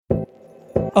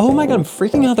Oh my God, I'm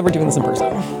freaking out that we're doing this in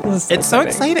person. This is It's so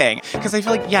exciting because I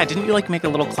feel like, didn't you like make a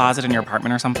little closet in your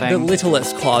apartment or something? The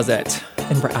littlest closet.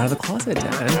 And we're out of the closet,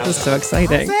 Dan. This is so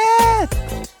exciting.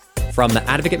 From The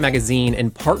Advocate magazine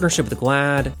in partnership with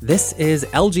GLAAD, this is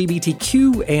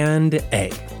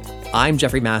LGBTQ&A. I'm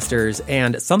Jeffrey Masters,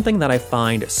 and something that I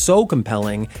find so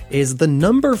compelling is the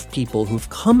number of people who've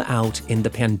come out in the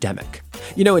pandemic.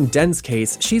 You know, in Den's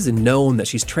case, she's known that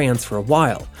she's trans for a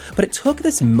while, but it took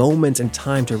this moment in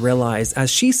time to realize, as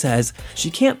she says,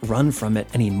 she can't run from it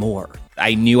anymore.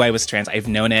 I knew I was trans. I've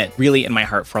known it really in my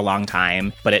heart for a long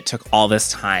time, but it took all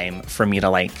this time for me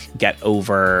to get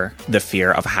over the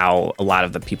fear of how a lot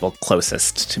of the people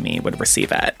closest to me would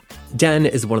receive it. Den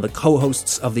is one of the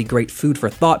co-hosts of the Great Food for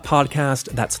Thought podcast.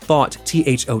 That's Thought,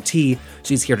 T-H-O-T.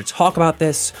 She's here to talk about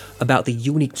this, about the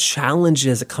unique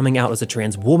challenges that coming out as a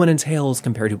trans woman entails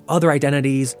compared to other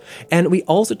identities. And we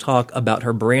also talk about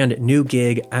her brand new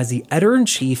gig as the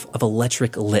editor-in-chief of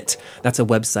Electric Lit. That's a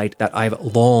website that I've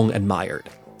long admired.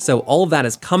 So all of that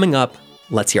is coming up.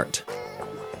 Let's hear it.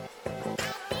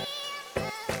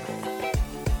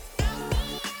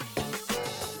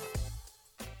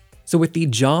 So with the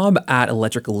job at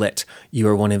Electric Lit, you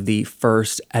are one of the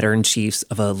first editor-in-chiefs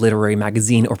of a literary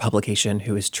magazine or publication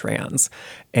who is trans.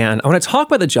 And I want to talk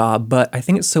about the job, but I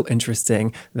think it's so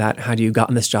interesting that had you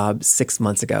gotten this job 6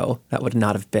 months ago, that would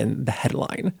not have been the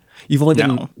headline. You've only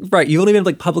been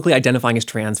publicly identifying as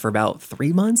trans for about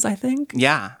 3 months, I think.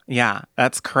 Yeah,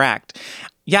 that's correct.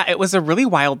 Yeah, it was a really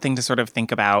wild thing to sort of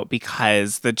think about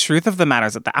because the truth of the matter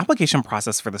is that the application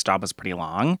process for this job was pretty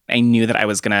long. I knew that I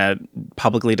was going to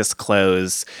publicly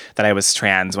disclose that I was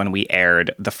trans when we aired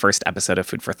the first episode of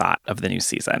Food for Thought of the new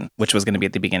season, which was going to be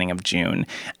at the beginning of June.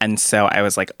 And so I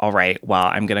was like, all right, well,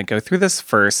 I'm going to go through this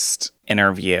first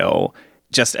interview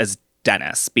just as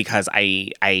Dennis because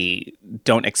I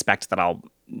don't expect that I'll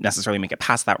necessarily make it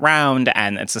past that round,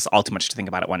 and it's just all too much to think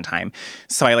about at one time.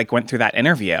 So I went through that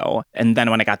interview, and then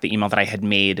when I got the email that I had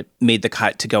made the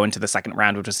cut to go into the second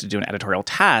round, which was to do an editorial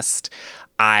test,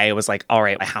 I was like, all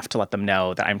right, I have to let them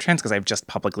know that I'm trans because I've just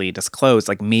publicly disclosed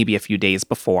maybe a few days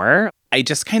before. I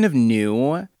just kind of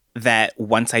knew that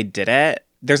once I did it,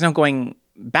 there's no going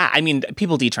back. I mean,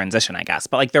 people detransition, I guess,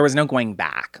 but there was no going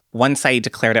back. Once I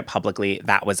declared it publicly,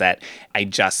 that was it. I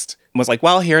just was like,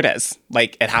 well, here it is.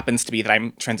 It happens to be that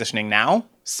I'm transitioning now.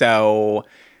 So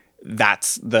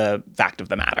that's the fact of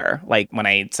the matter. When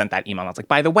I sent that email, I was like,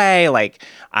 by the way,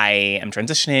 I am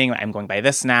transitioning. I'm going by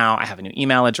this now. I have a new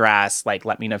email address.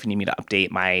 Let me know if you need me to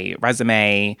update my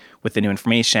resume with the new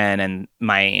information. And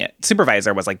my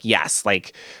supervisor was like, yes,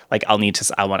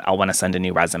 I'll want to send a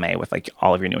new resume with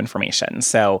all of your new information.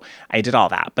 So I did all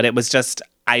that. But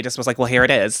I just was like, well, here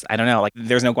it is. I don't know.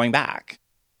 There's no going back.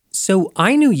 So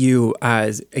I knew you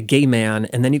as a gay man,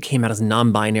 and then you came out as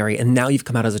non-binary, and now you've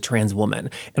come out as a trans woman.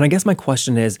 And I guess my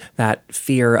question is that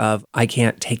fear of, I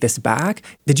can't take this back.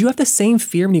 Did you have the same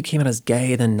fear when you came out as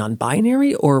gay than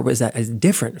non-binary, or was that a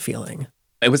different feeling?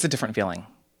 It was a different feeling.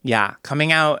 Yeah.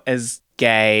 Coming out as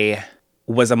gay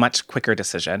was a much quicker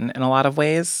decision in a lot of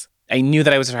ways. I knew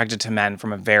that I was attracted to men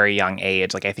from a very young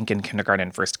age. I think in kindergarten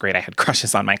and first grade, I had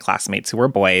crushes on my classmates who were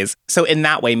boys. So in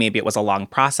that way, maybe it was a long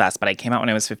process, but I came out when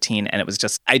I was 15 and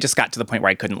I just got to the point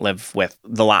where I couldn't live with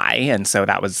the lie. And so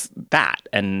that was that.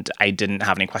 And I didn't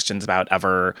have any questions about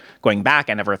ever going back.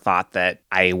 I never thought that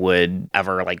I would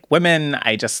ever like women.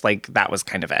 I just that was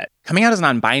kind of it. Coming out as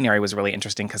non-binary was really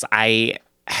interesting because I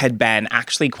had been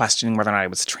actually questioning whether or not I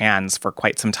was trans for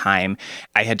quite some time.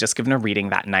 I had just given a reading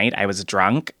that night. I was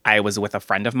drunk. I was with a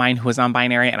friend of mine who was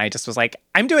non-binary, and I just was like,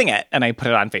 I'm doing it. And I put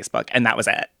it on Facebook, and that was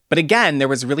it. But again, there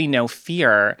was really no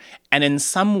fear. And in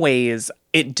some ways,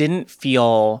 it didn't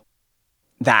feel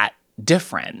that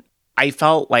different. I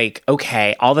felt like,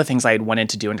 okay, all the things I had wanted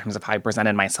to do in terms of how I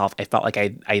presented myself, I felt like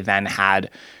I then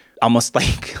had almost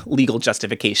legal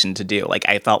justification to do.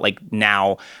 I felt like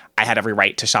now I had every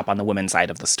right to shop on the women's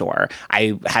side of the store.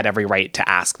 I had every right to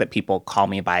ask that people call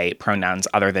me by pronouns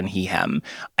other than he, him.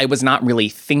 I was not really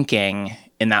thinking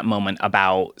in that moment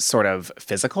about sort of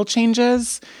physical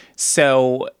changes.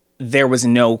 So there was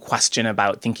no question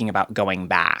about thinking about going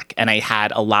back. And I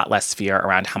had a lot less fear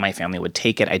around how my family would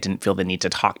take it. I didn't feel the need to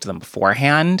talk to them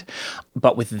beforehand.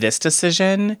 But with this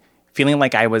decision, feeling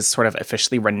like I was sort of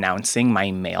officially renouncing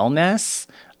my maleness,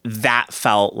 that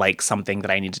felt like something that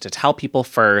I needed to tell people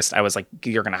first. I was like,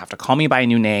 you're going to have to call me by a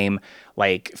new name,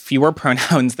 fewer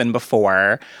pronouns than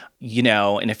before.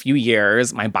 In a few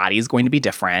years, my body is going to be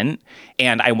different,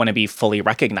 and I want to be fully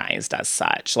recognized as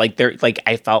such.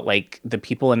 I felt like the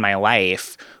people in my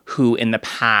life who in the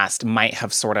past might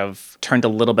have sort of turned a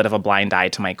little bit of a blind eye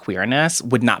to my queerness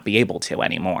would not be able to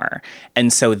anymore.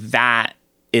 And so that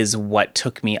is what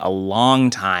took me a long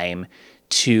time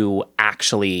to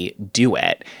actually do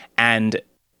it. And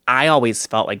I always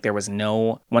felt like there was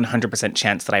no 100%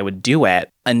 chance that I would do it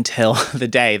until the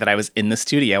day that I was in the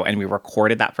studio and we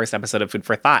recorded that first episode of Food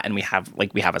for Thought, and we have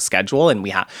a schedule, and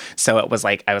so it was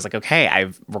like, I was like, okay,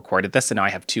 I've recorded this and now I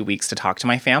have 2 weeks to talk to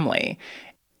my family.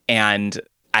 And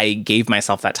I gave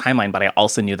myself that timeline, but I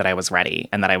also knew that I was ready,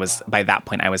 and that by that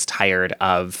point, I was tired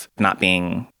of not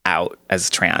being out as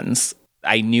trans.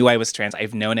 I knew I was trans.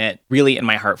 I've known it really in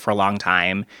my heart for a long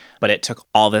time, but it took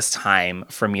all this time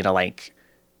for me to like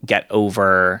get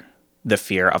over the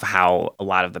fear of how a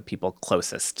lot of the people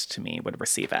closest to me would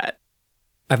receive it.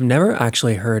 I've never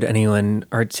actually heard anyone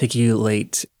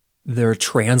articulate their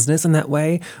transness in that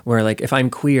way, where like if I'm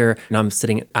queer and I'm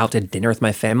sitting out to dinner with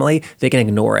my family, they can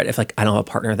ignore it if like I don't have a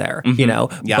partner there, you know?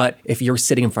 Yeah. But if you're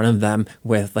sitting in front of them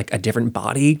with like a different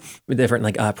body, with different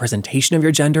like presentation of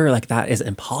your gender, like that is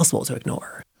impossible to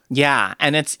ignore. Yeah.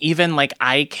 And it's even like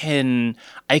I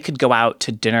could go out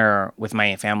to dinner with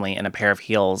my family in a pair of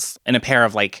heels, in a pair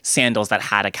of like sandals that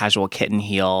had a casual kitten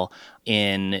heel,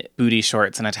 in booty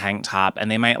shorts and a tank top,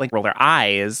 and they might like roll their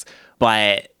eyes,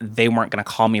 but they weren't going to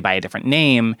call me by a different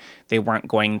name. They weren't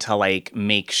going to like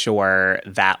make sure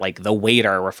that like the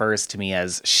waiter refers to me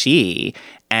as she.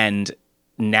 And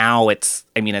now it's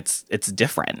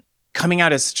different. Coming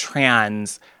out as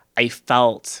trans, I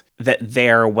felt that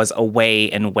there was a way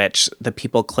in which the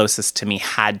people closest to me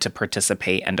had to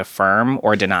participate and affirm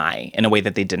or deny in a way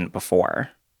that they didn't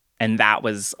before. And that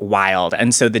was wild.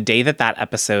 And so the day that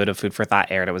episode of Food for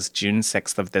Thought aired, it was June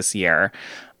 6th of this year.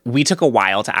 We took a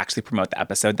while to actually promote the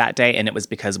episode that day, and it was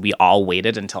because we all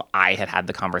waited until I had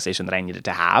the conversation that I needed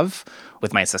to have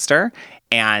with my sister.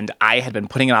 And I had been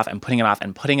putting it off and putting it off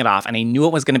and putting it off, and I knew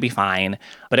it was going to be fine,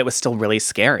 but it was still really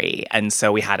scary. And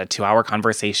so we had a 2-hour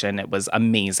conversation. It was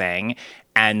amazing.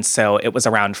 And so it was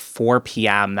around 4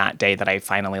 p.m. that day that I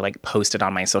finally like posted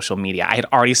on my social media. I had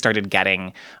already started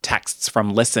getting texts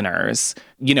from listeners,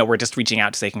 we're just reaching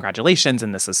out to say congratulations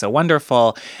and this is so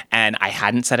wonderful. And I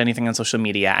hadn't said anything on social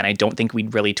media, and I don't think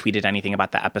we'd really tweeted anything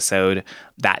about the episode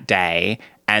that day.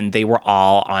 And they were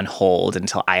all on hold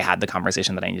until I had the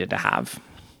conversation that I needed to have.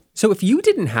 So if you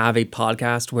didn't have a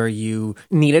podcast where you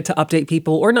needed to update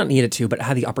people, or not needed to, but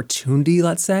had the opportunity,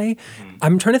 let's say,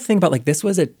 I'm trying to think about like, this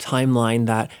was a timeline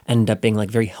that ended up being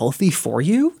like very healthy for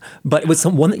you, but it was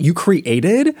one that you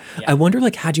created. Yeah. I wonder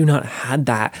like, had you not had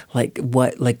that, like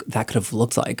what like that could have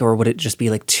looked like, or would it just be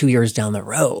like 2 years down the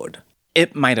road?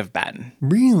 It might have been.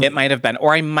 Really? It might have been.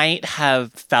 Or I might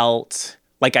have felt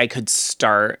like I could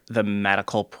start the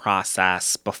medical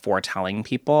process before telling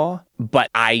people. But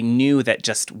I knew that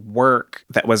just work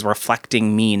that was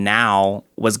reflecting me now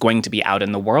was going to be out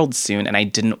in the world soon, and I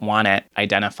didn't want it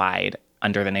identified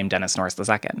under the name Dennis Norris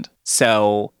II.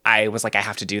 So I was like, I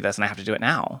have to do this, and I have to do it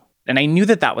now. And I knew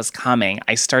that was coming.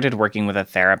 I started working with a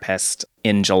therapist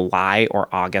in July or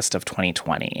August of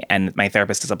 2020, and my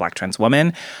therapist is a Black trans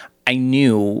woman. I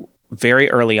knew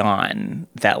very early on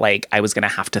that like I was going to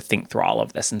have to think through all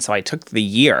of this. And so I took the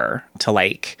year to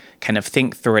like kind of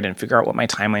think through it and figure out what my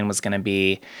timeline was going to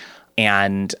be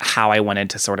and how I wanted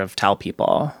to sort of tell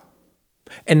people.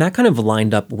 And that kind of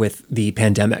lined up with the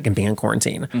pandemic and being in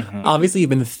quarantine. Mm-hmm. Obviously, you've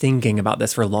been thinking about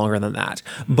this for longer than that,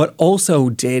 but also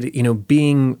did,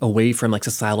 being away from like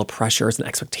societal pressures and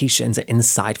expectations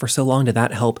inside for so long, did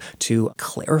that help to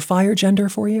clarify your gender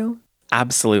for you?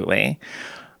 Absolutely.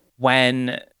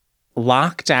 When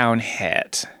lockdown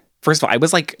hit, first of all, I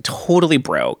was like totally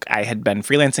broke. I had been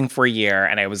freelancing for a year,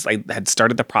 and I had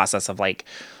started the process of like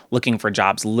looking for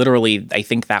jobs literally, I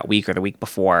think that week or the week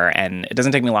before. And it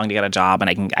doesn't take me long to get a job.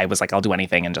 And I was like, I'll do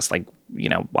anything and just like,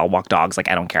 I'll walk dogs. Like,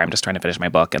 I don't care. I'm just trying to finish my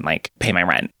book and like pay my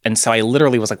rent. And so I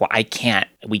literally was like, well,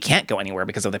 we can't go anywhere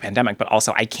because of the pandemic, but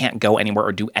also I can't go anywhere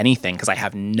or do anything because I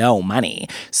have no money.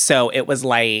 So it was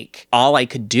like, all I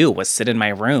could do was sit in my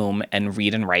room and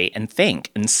read and write and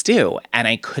think and stew. And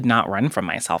I could not run from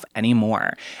myself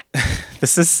anymore.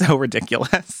 This is so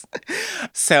ridiculous.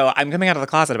 So I'm coming out of the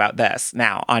closet about this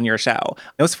now on your show.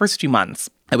 Those first few months,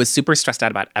 I was super stressed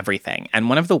out about everything. And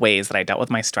one of the ways that I dealt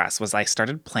with my stress was I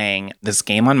started playing this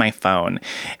game on my phone.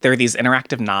 There are these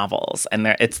interactive novels, and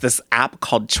it's this app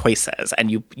called Choices.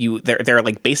 And they're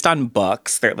like based on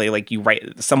books. They're like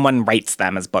someone writes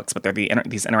them as books, but they're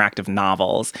these interactive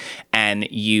novels. And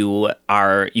you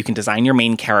can design your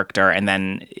main character, and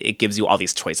then it gives you all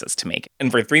these choices to make. And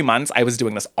for 3 months, I was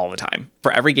doing this all the time.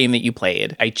 For every game that you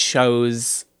played, I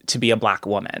chose to be a Black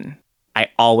woman. I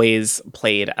always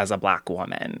played as a Black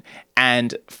woman.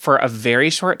 And for a very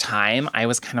short time, I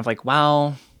was kind of like,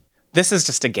 well, this is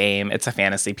just a game. It's a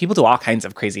fantasy. People do all kinds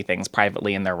of crazy things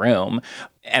privately in their room.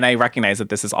 And I recognize that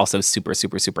this is also super,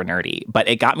 super, super nerdy. But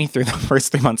it got me through the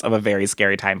first 3 months of a very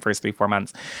scary time, first 3-4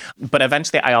 months. But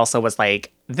eventually I also was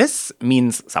like, this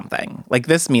means something. Like,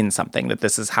 this means something, that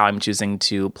this is how I'm choosing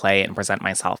to play and present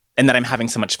myself. And that I'm having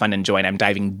so much fun and joy, and I'm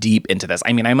diving deep into this.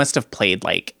 I mean, I must have played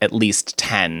like at least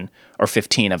 10 or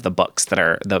 15 of the books that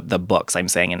are the books, I'm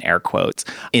saying in air quotes,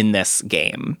 in this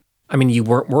game. I mean, you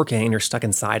weren't working and you're stuck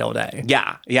inside all day.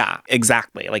 Yeah,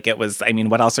 exactly. Like, it was, I mean,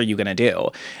 what else are you going to do?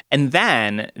 And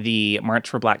then the March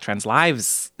for Black Trans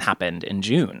Lives happened in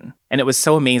June. And it was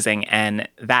so amazing. And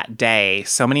that day,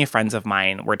 so many friends of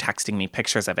mine were texting me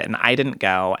pictures of it, and I didn't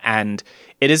go. And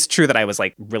it is true that I was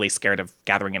like really scared of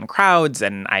gathering in crowds.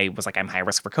 And I was like, I'm high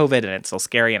risk for COVID and it's so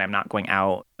scary and I'm not going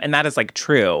out. And that is like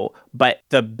true. But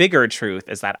the bigger truth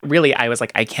is that really I was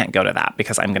like, I can't go to that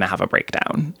because I'm going to have a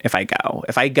breakdown if I go.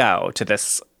 If I go to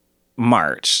this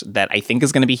march that I think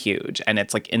is going to be huge and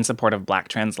it's like in support of Black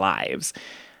trans lives,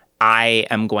 I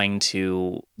am going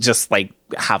to just like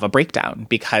have a breakdown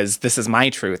because this is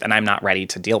my truth and I'm not ready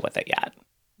to deal with it yet.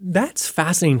 That's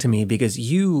fascinating to me because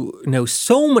you know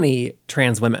so many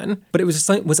trans women, but it was just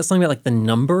like, was it something about like the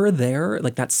number there,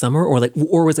 like that summer,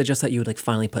 or was it just that you would like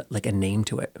finally put like a name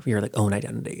to it for your like own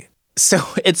identity? So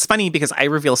it's funny because I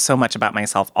reveal so much about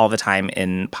myself all the time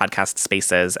in podcast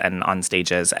spaces and on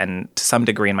stages and to some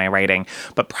degree in my writing,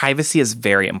 but privacy is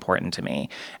very important to me.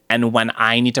 And when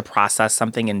I need to process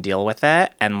something and deal with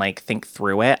it and like think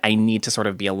through it, I need to sort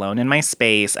of be alone in my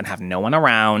space and have no one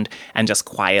around and just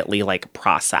quietly like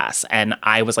process. And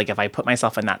I was like, if I put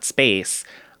myself in that space,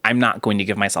 I'm not going to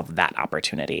give myself that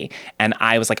opportunity. And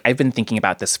I was like, I've been thinking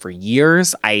about this for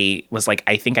years. I was like,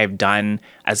 I think I've done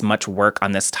as much work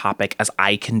on this topic as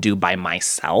I can do by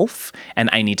myself.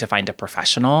 And I need to find a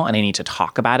professional and I need to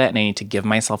talk about it. And I need to give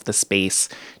myself the space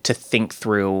to think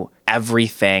through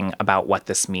everything about what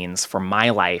this means for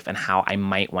my life and how I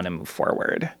might want to move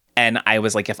forward. And I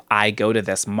was like, if I go to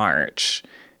this march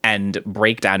and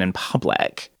break down in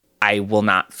public, I will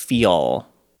not feel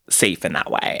safe in that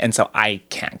way. And so I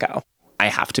can't go. I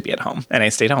have to be at home. And I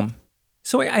stayed home.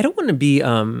 So I don't want to be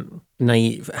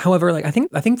naive. However, like I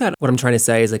think that what I'm trying to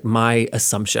say is like my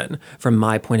assumption from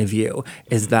my point of view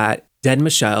is that Dead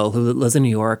Michelle, who lives in New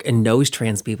York and knows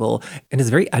trans people and is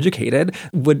very educated,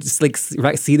 would like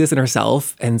see this in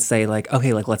herself and say like,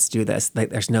 okay, like let's do this.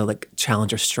 Like there's no like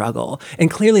challenge or struggle. And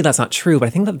clearly that's not true, but I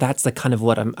think that that's like kind of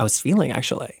what I was feeling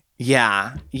actually.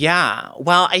 Yeah.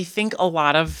 Well, I think a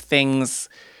lot of things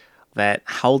that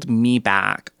held me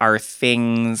back are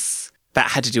things that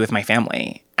had to do with my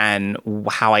family and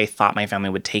how I thought my family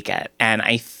would take it. And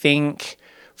I think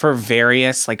for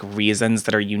various like reasons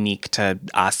that are unique to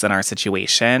us and our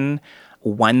situation,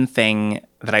 one thing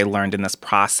that I learned in this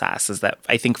process is that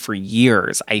I think for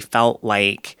years I felt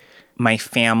like my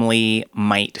family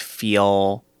might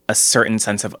feel a certain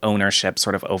sense of ownership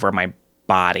sort of over my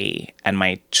body and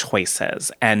my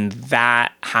choices. And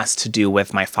that has to do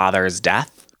with my father's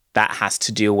death. That has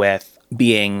to do with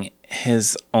being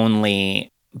his only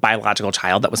biological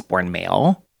child that was born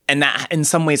male. And that in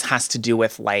some ways has to do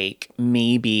with like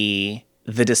maybe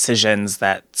the decisions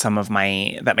that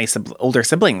my older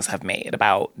siblings have made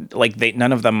about like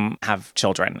none of them have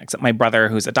children except my brother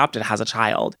who's adopted has a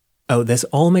child. Oh, this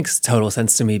all makes total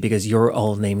sense to me because you're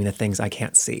all naming the things I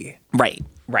can't see. Right.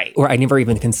 Or I never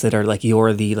even considered like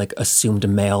you're the like assumed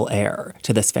male heir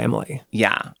to this family.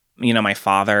 Yeah. You know, my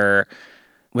father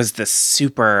was this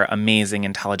super amazing,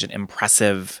 intelligent,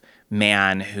 impressive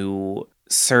man who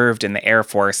served in the Air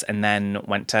Force and then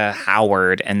went to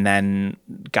Howard and then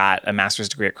got a master's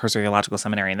degree at Coastal Theological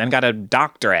Seminary and then got a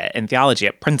doctorate in theology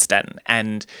at Princeton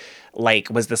and like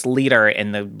was this leader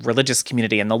in the religious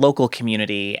community and the local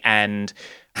community and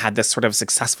had this sort of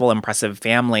successful, impressive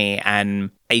family. And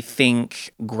I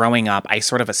think growing up, I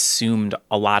sort of assumed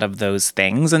a lot of those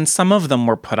things and some of them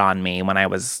were put on me when I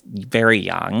was very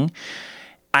young.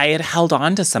 I had held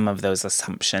on to some of those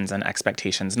assumptions and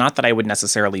expectations, not that I would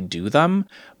necessarily do them,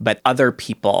 but other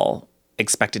people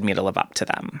expected me to live up to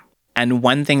them. And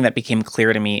one thing that became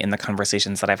clear to me in the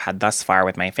conversations that I've had thus far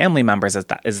with my family members is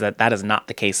that is not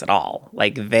the case at all.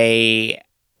 Like they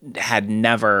had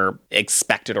never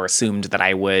expected or assumed that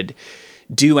I would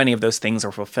do any of those things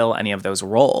or fulfill any of those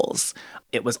roles.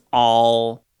 It was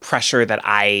all pressure that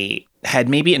I had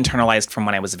maybe internalized from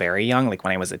when I was very young, like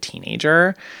when I was a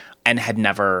teenager, and had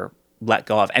never let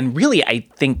go of. And really, I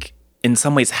think in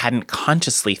some ways hadn't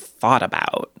consciously thought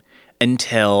about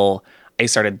until I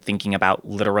started thinking about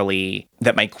literally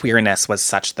that my queerness was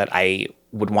such that I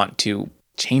would want to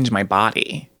change my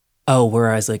body. Oh,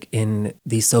 whereas like in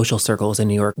these social circles in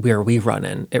New York where we run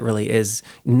in, it really is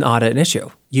not an issue.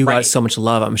 You got Right. so much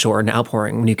love, I'm sure, and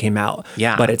outpouring when you came out.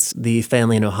 Yeah. But it's the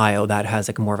family in Ohio that has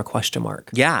like more of a question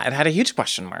mark. Yeah, it had a huge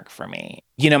question mark for me.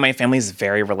 You know, my family's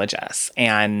very religious,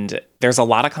 and there's a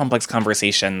lot of complex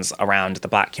conversations around the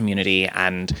Black community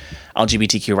and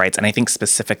LGBTQ rights, and I think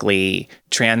specifically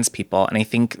trans people. And I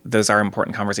think those are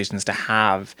important conversations to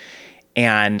have.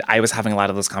 And I was having a lot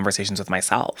of those conversations with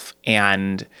myself.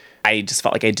 And I just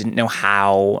felt like I didn't know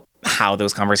how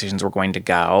those conversations were going to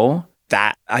go.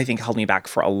 That I think held me back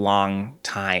for a long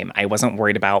time. I wasn't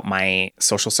worried about my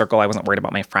social circle. I wasn't worried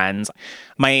about my friends.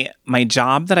 My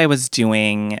job that I was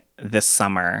doing this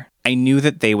summer, I knew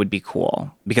that they would be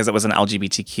cool because it was an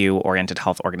LGBTQ oriented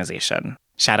health organization.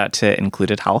 Shout out to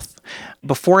Included Health.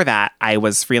 Before that, I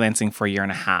was freelancing for a year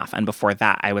and a half. And before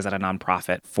that, I was at a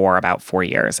nonprofit for about 4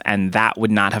 years. And that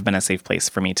would not have been a safe place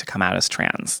for me to come out as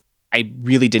trans. I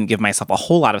really didn't give myself a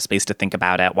whole lot of space to think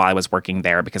about it while I was working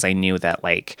there because I knew that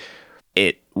like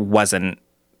it wasn't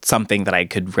something that I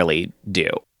could really do.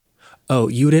 Oh,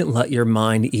 you didn't let your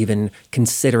mind even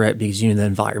consider it because you knew the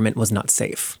environment was not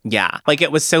safe. Yeah. Like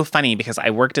it was so funny because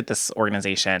I worked at this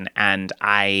organization and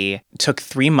I took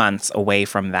 3 months away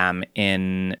from them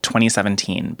in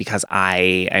 2017 because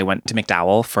I went to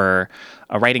McDowell for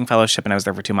a writing fellowship and I was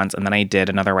there for 2 months. And then I did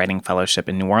another writing fellowship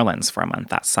in New Orleans for a month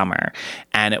that summer.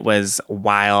 And it was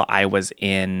while I was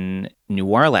in New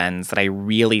Orleans that I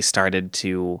really started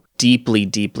to deeply,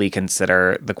 deeply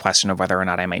consider the question of whether or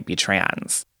not I might be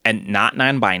trans. And not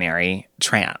non-binary,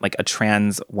 trans, like a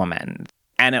trans woman.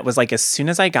 And it was like as soon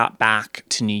as I got back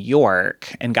to New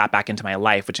York and got back into my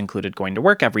life, which included going to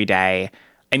work every day,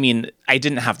 I mean, I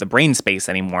didn't have the brain space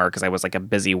anymore because I was like a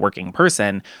busy working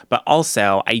person, but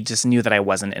also I just knew that I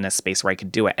wasn't in a space where I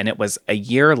could do it. And it was a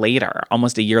year later,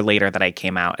 almost a year later, that I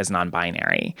came out as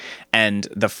non-binary. And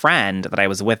the friend that I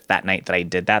was with that night that I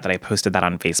did that I posted that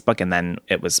on Facebook, and then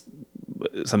it was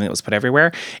something that was put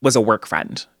everywhere, was a work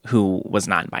friend who was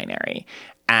non-binary.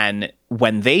 And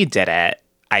when they did it,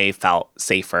 I felt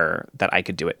safer that I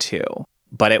could do it too.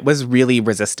 But it was really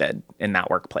resisted in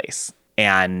that workplace.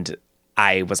 And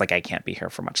I was like, I can't be here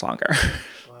for much longer.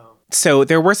 Wow. So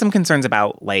there were some concerns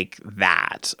about like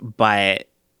that. But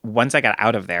once I got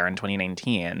out of there in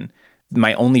 2019,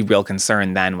 my only real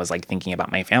concern then was like thinking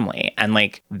about my family. And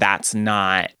like, that's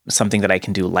not something that I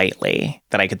can do lightly,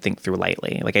 that I could think through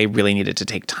lightly. Like I really needed to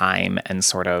take time and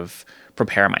sort of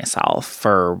prepare myself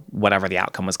for whatever the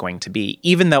outcome was going to be.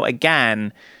 Even though,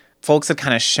 again, folks had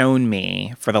kind of shown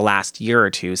me for the last year or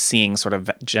two, seeing sort of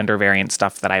gender variant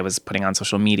stuff that I was putting on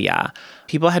social media.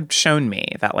 People had shown me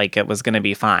that like it was going to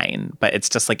be fine, but it's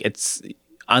just like, it's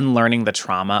unlearning the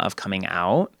trauma of coming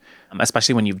out,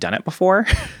 especially when you've done it before.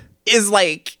 Is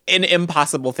like an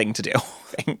impossible thing to do.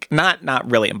 I think. Not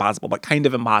really impossible, but kind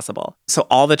of impossible. So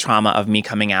all the trauma of me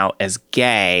coming out as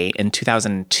gay in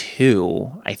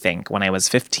 2002, I think, when I was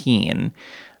 15,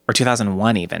 or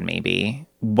 2001 even maybe,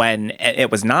 when it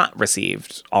was not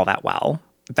received all that well,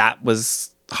 that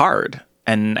was hard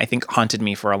and I think haunted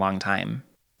me for a long time.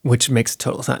 Which makes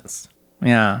total sense.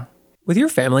 Yeah. With your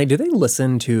family, do they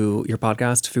listen to your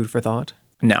podcast, Food for Thought?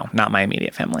 No, not my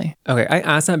immediate family. Okay, I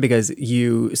asked that because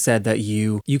you said that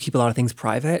you keep a lot of things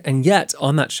private, and yet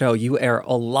on that show you air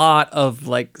a lot of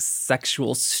like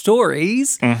sexual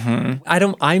stories. Mm-hmm. I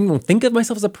don't think of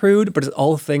myself as a prude, but it's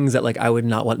all things that like I would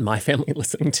not want my family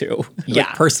listening to. Yeah,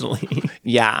 like, personally.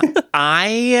 Yeah,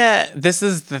 this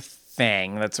is the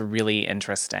thing that's really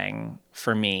interesting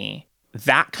for me.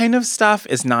 That kind of stuff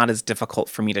is not as difficult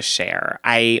for me to share.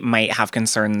 I might have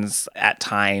concerns at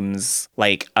times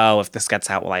like, oh, if this gets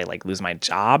out, will I like lose my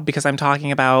job because I'm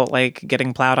talking about like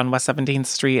getting plowed on West 17th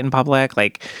Street in public,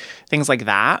 like things like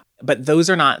that. But those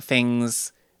are not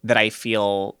things that I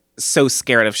feel so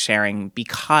scared of sharing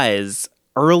because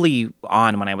early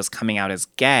on when I was coming out as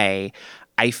gay,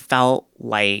 I felt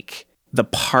like the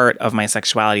part of my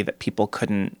sexuality that people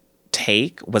couldn't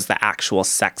take was the actual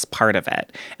sex part of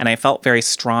it. And I felt very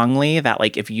strongly that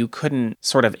like if you couldn't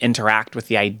sort of interact with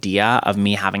the idea of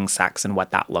me having sex and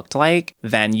what that looked like,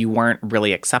 then you weren't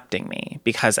really accepting me.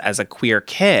 Because as a queer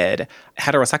kid,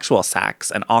 heterosexual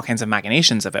sex and all kinds of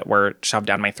machinations of it were shoved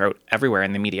down my throat everywhere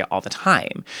in the media all the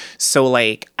time. So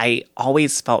like I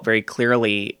always felt very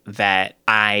clearly that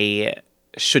I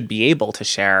should be able to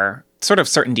share sort of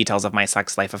certain details of my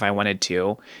sex life if I wanted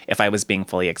to, if I was being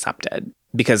fully accepted,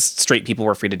 because straight people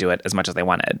were free to do it as much as they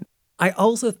wanted. I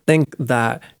also think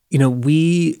that, you know,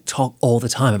 we talk all the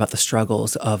time about the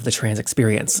struggles of the trans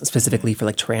experience, specifically for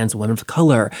like trans women of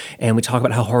color. And we talk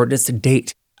about how hard it is to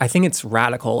date. I think it's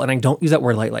radical, and I don't use that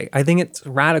word lightly. I think it's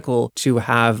radical to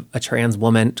have a trans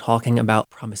woman talking about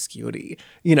promiscuity,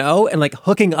 and like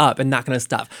hooking up and that kind of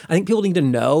stuff. I think people need to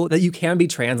know that you can be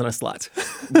trans and a slut.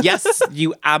 Yes,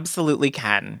 you absolutely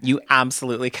can. You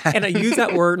absolutely can. And I use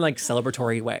that word in like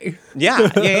celebratory way.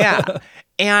 Yeah.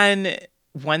 And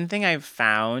one thing I've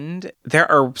found,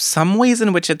 there are some ways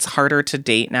in which it's harder to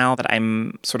date now that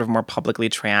I'm sort of more publicly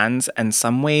trans, and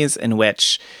some ways in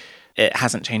which it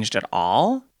hasn't changed at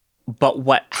all. But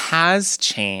what has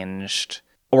changed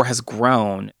or has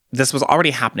grown, this was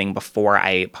already happening before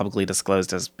I publicly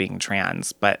disclosed as being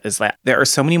trans, but is that there are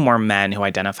so many more men who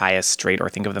identify as straight or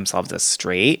think of themselves as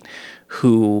straight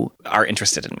who are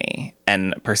interested in me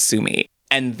and pursue me.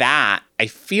 And that, I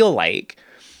feel like,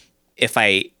 if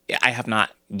I have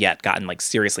not yet gotten like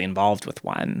seriously involved with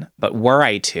one, but were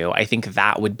I to, I think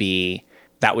that would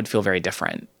feel very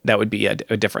different. That would be a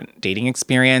different dating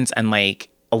experience. And like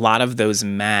a lot of those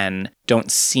men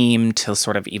don't seem to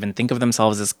sort of even think of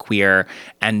themselves as queer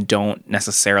and don't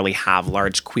necessarily have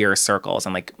large queer circles.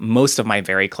 And like most of my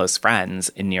very close friends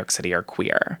in New York City are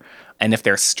queer. And if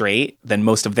they're straight, then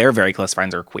most of their very close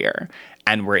friends are queer.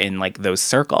 And we're in like those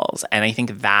circles. And I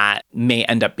think that may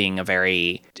end up being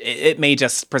it may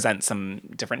just present some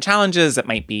different challenges. It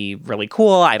might be really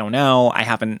cool. I don't know. I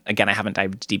haven't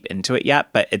dived deep into it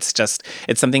yet, but it's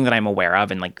something that I'm aware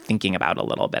of and like thinking about a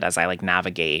little bit as I like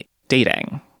navigate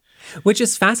dating. Which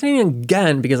is fascinating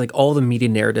again, because like all the media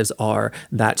narratives are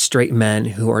that straight men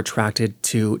who are attracted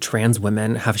to trans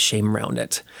women have shame around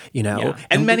it, Yeah.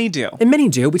 And many do.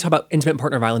 We talk about intimate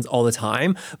partner violence all the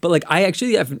time, but like I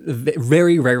actually have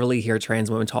very rarely hear trans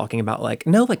women talking about like,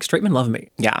 no, like straight men love me.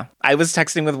 Yeah. I was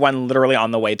texting with one literally on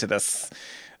the way to this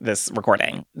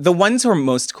recording. The ones who are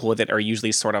most cool with it are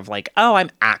usually sort of like, oh,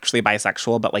 I'm actually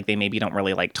bisexual, but like they maybe don't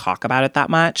really like talk about it that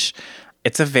much.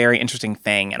 It's a very interesting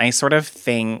thing. And I sort of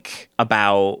think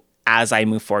about, as I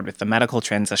move forward with the medical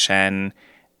transition,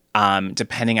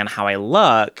 depending on how I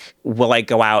look, will I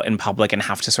go out in public and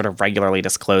have to sort of regularly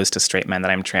disclose to straight men that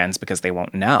I'm trans because they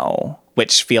won't know,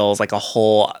 which feels like a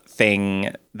whole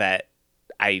thing that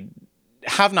I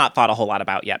have not thought a whole lot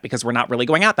about yet because we're not really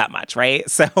going out that much, right?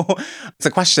 So it's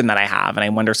a question that I have, and I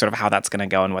wonder sort of how that's going to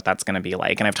go and what that's going to be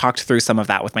like. And I've talked through some of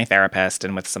that with my therapist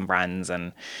and with some friends,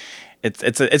 and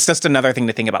it's just another thing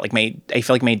to think about. Like I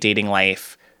feel like my dating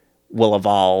life will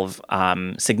evolve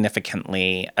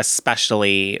significantly,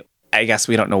 especially, I guess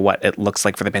we don't know what it looks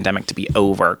like for the pandemic to be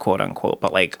over, quote unquote,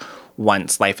 but like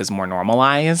once life is more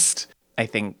normalized, I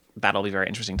think that'll be very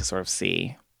interesting to sort of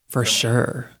see. For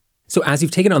sure. So as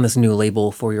you've taken on this new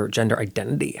label for your gender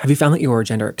identity, have you found that your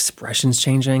gender expression's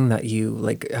changing, that you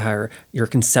like your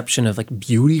conception of like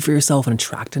beauty for yourself and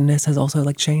attractiveness has also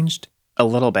like changed? A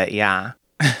little bit, yeah.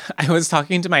 I was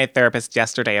talking to my therapist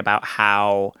yesterday about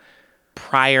how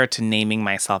prior to naming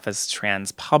myself as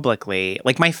trans publicly,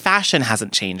 like my fashion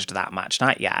hasn't changed that much,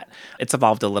 not yet. It's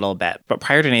evolved a little bit. But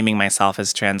prior to naming myself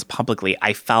as trans publicly,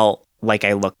 I felt like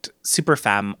I looked super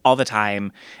femme all the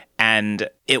time. And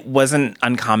it wasn't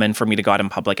uncommon for me to go out in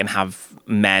public and have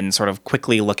men sort of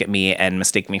quickly look at me and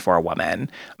mistake me for a woman.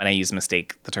 And I use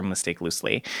the term mistake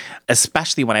loosely,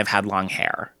 especially when I've had long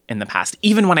hair in the past.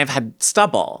 Even when I've had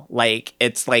stubble, like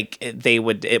it's like it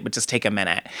would just take a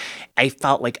minute. I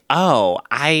felt like,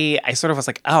 I sort of was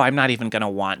like, I'm not even going to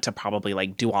want to probably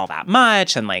like do all that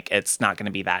much. And like, it's not going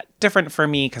to be that different for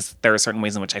me because there are certain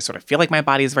ways in which I sort of feel like my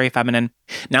body is very feminine.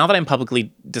 Now that I'm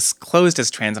publicly disclosed as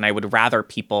trans and I would rather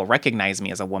people recognize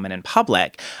me as a woman in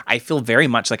public, I feel very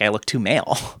much like I look too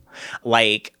male.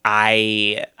 Like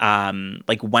when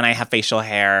I have facial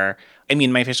hair, I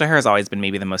mean, my facial hair has always been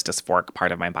maybe the most dysphoric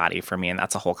part of my body for me, and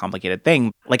that's a whole complicated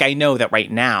thing. Like, I know that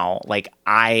right now, like,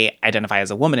 I identify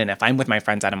as a woman, and if I'm with my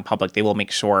friends out in public, they will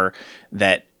make sure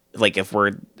that, like, if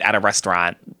we're at a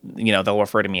restaurant, they'll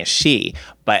refer to me as she.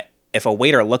 But if a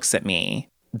waiter looks at me,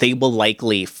 they will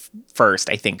likely first,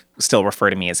 I think, still refer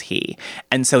to me as he.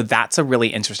 And so that's a really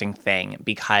interesting thing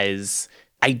because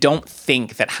I don't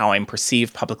think that how I'm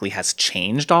perceived publicly has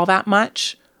changed all that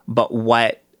much, but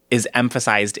what is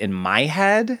emphasized in my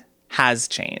head has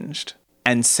changed.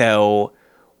 And so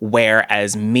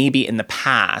whereas maybe in the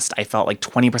past, I felt like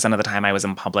 20% of the time I was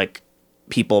in public,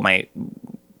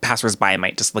 passersby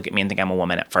might just look at me and think I'm a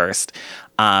woman at first.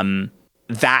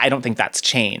 That I don't think that's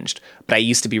changed, but I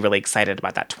used to be really excited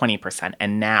about that 20%.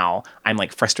 And now I'm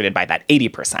like frustrated by that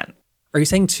 80%. Are you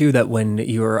saying too that when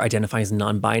you're identifying as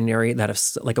non-binary, that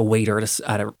if like a waiter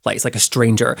at a place, like a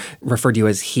stranger referred to you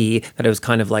as he, that it was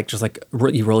kind of like just like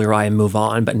you roll your eye and move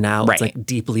on, but now It's like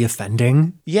deeply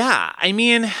offending? Yeah. I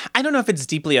mean, I don't know if it's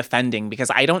deeply offending because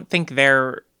I don't think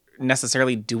they're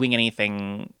necessarily doing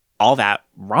anything all that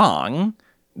wrong.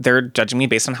 they're judging me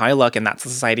based on how I look, and that's the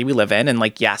society we live in. And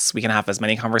like, yes, we can have as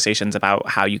many conversations about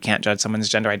how you can't judge someone's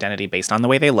gender identity based on the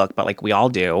way they look, but like we all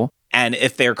do. And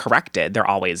if they're corrected, they're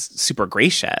always super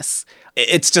gracious.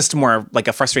 It's just more like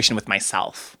a frustration with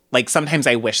myself. Like sometimes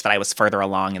I wish that I was further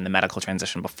along in the medical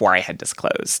transition before I had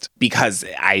disclosed, because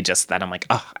I'm like,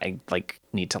 oh, I like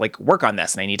need to like work on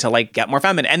this and I need to like get more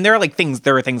feminine. And there are things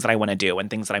that I want to do and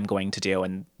things that I'm going to do.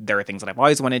 And there are things that I've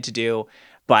always wanted to do.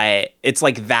 But it's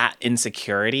like that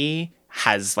insecurity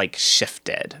has like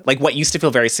shifted. Like what used to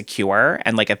feel very secure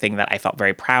and like a thing that I felt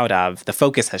very proud of, the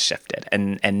focus has shifted.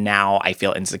 And now I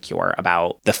feel insecure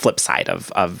about the flip side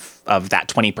of that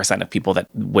 20% of people that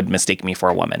would mistake me for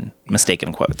a woman, mistake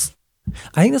in quotes.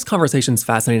 I think this conversation is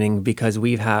fascinating because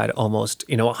we've had almost,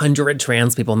 100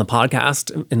 trans people in the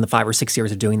podcast in the 5 or 6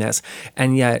 years of doing this.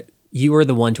 And yet you are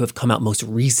the one to have come out most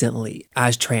recently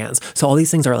as trans. So all these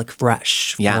things are like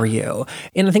fresh for you.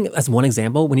 And I think as one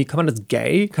example, when you come out as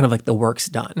gay, kind of like the work's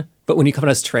done. But when you come out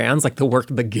as trans, like the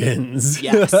work begins.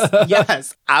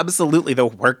 Yes, absolutely. The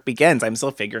work begins. I'm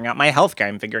still figuring out my healthcare.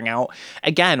 I'm figuring out,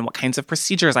 again, what kinds of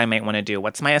procedures I might want to do.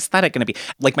 What's my aesthetic going to be?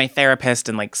 Like my therapist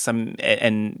and like some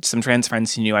trans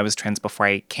friends who knew I was trans before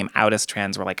I came out as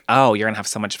trans were like, oh, you're going to have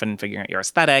so much fun figuring out your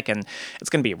aesthetic and it's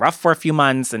going to be rough for a few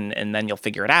months and then you'll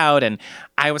figure it out. And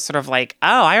I was sort of like,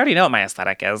 oh, I already know what my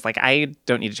aesthetic is. Like I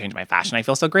don't need to change my fashion. I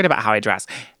feel so great about how I dress.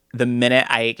 The minute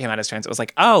I came out as trans, it was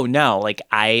like, oh no, like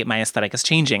my aesthetic is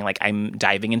changing. Like I'm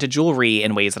diving into jewelry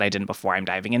in ways that I didn't before. I'm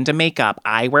diving into makeup.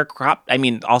 I wear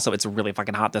also it's really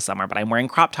fucking hot this summer, but I'm wearing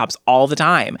crop tops all the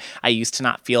time. I used to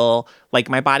not feel like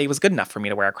my body was good enough for me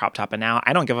to wear a crop top. And now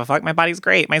I don't give a fuck. My body's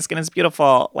great. My skin is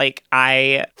beautiful. Like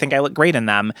I think I look great in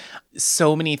them.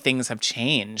 So many things have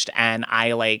changed. And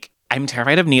I'm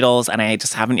terrified of needles and I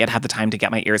just haven't yet had the time to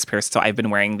get my ears pierced. So I've been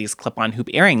wearing these clip-on hoop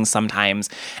earrings sometimes.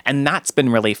 And that's been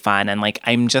really fun. And like,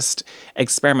 I'm just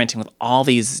experimenting with all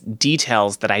these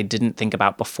details that I didn't think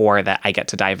about before that I get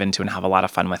to dive into and have a lot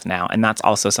of fun with now. And that's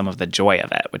also some of the joy of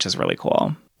it, which is really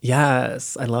cool.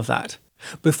 Yes, I love that.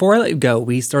 Before I let you go,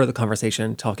 we started the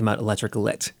conversation talking about Electric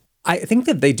Lit. I think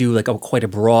that they do like quite a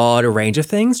broad range of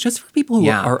things. Just for people who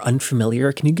are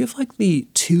unfamiliar, can you give like the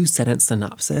 2-sentence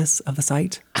synopsis of the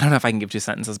site? I don't know if I can give 2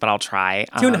 sentences, but I'll try.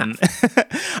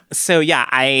 2.5. So yeah,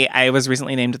 I was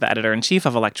recently named the editor-in-chief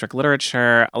of Electric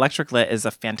Literature. Electric Lit is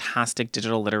a fantastic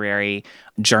digital literary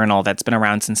journal that's been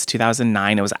around since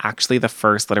 2009. It was actually the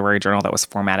first literary journal that was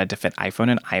formatted to fit iPhone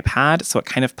and iPad. So it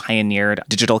kind of pioneered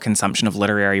digital consumption of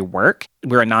literary work.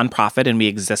 We're a nonprofit and we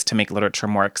exist to make literature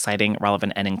more exciting,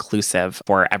 relevant, and inclusive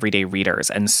for everyday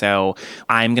readers. And so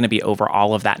I'm going to be over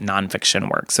all of that nonfiction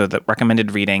work. So the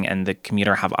recommended reading and the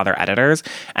commuter have other editors,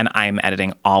 and I'm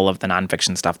editing all of the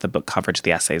nonfiction stuff, the book coverage,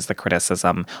 the essays, the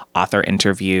criticism, author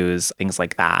interviews, things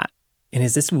like that. And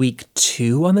is this week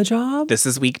 2 on the job? This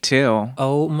is week 2.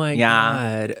 Oh my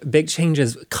God. Big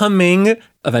changes coming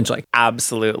eventually.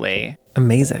 Absolutely.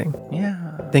 Amazing.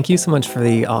 Yeah. Thank you so much for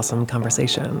the awesome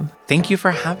conversation. Thank you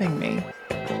for having me.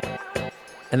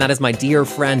 And that is my dear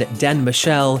friend, Den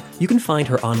Michelle. You can find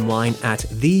her online at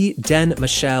the Den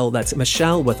Michelle. That's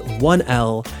Michelle with 1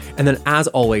 L. And then as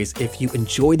always, if you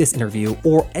enjoy this interview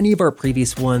or any of our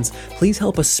previous ones, please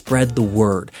help us spread the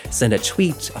word. Send a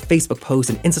tweet, a Facebook post,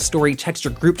 an Insta story, text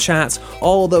your group chats.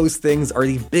 All those things are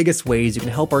the biggest ways you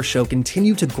can help our show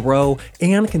continue to grow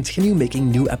and continue making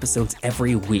new episodes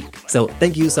every week. So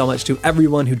thank you so much to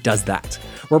everyone who does that.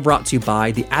 We're brought to you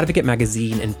by The Advocate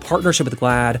Magazine in partnership with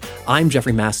GLAAD. I'm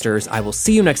Jeffrey Masters. I will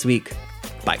see you next week.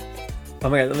 Bye. Oh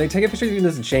my God, let me take a picture of you in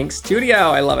this Jenks studio.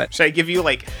 I love it. Should I give you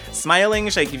like smiling?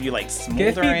 Should I give you like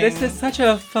smoldering? This is such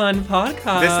a fun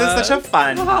podcast. This is such a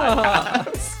fun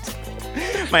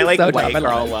podcast. My like white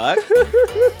girl look.